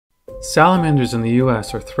Salamanders in the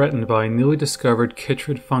US are threatened by a newly discovered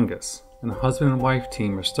chytrid fungus, and a husband and wife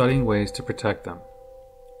team are studying ways to protect them.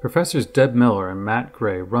 Professors Deb Miller and Matt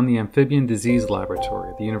Gray run the Amphibian Disease Laboratory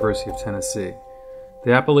at the University of Tennessee.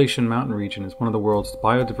 The Appalachian Mountain region is one of the world's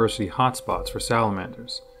biodiversity hotspots for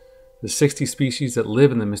salamanders. The 60 species that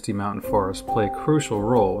live in the misty mountain forest play a crucial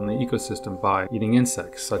role in the ecosystem by eating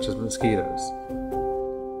insects such as mosquitoes.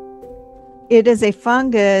 It is a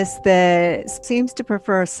fungus that seems to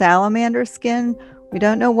prefer salamander skin. We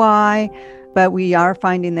don't know why, but we are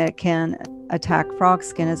finding that it can attack frog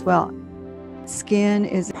skin as well. Skin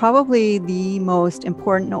is probably the most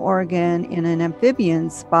important organ in an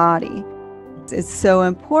amphibian's body. It's so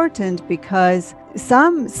important because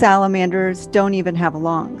some salamanders don't even have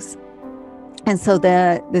lungs. And so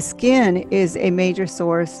the skin is a major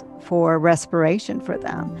source for respiration for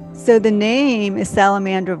them. So the name is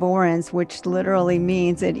salamandrivorans, which literally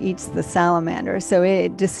means it eats the salamander. So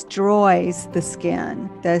it destroys the skin.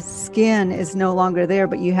 The skin is no longer there,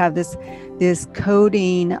 but you have this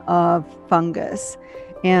coating of fungus.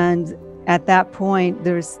 And at that point,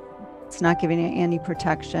 it's not giving it any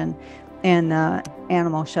protection, and the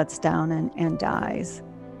animal shuts down and dies.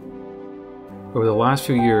 Over the last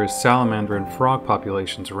few years, salamander and frog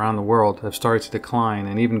populations around the world have started to decline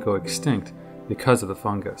and even go extinct because of the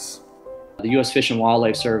fungus. The U.S. Fish and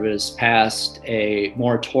Wildlife Service passed a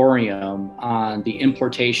moratorium on the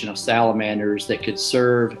importation of salamanders that could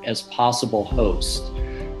serve as possible hosts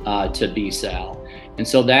to B-sal. And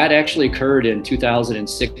so that actually occurred in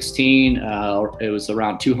 2016. It was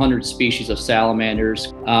around 200 species of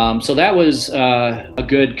salamanders. So that was a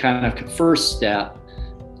good kind of first step.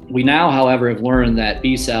 We now, however, have learned that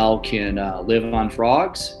B-sal can live on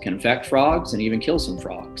frogs, can infect frogs, and even kill some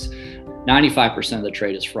frogs. 95% of the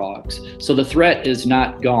trade is frogs. So the threat is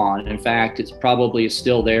not gone. In fact, it's probably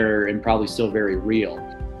still there and probably still very real.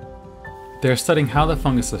 They are studying how the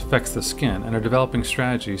fungus affects the skin and are developing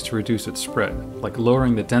strategies to reduce its spread, like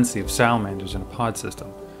lowering the density of salamanders in a pod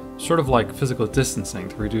system, sort of like physical distancing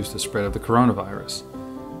to reduce the spread of the coronavirus.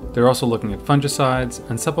 They're also looking at fungicides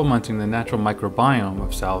and supplementing the natural microbiome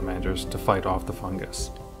of salamanders to fight off the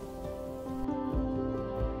fungus.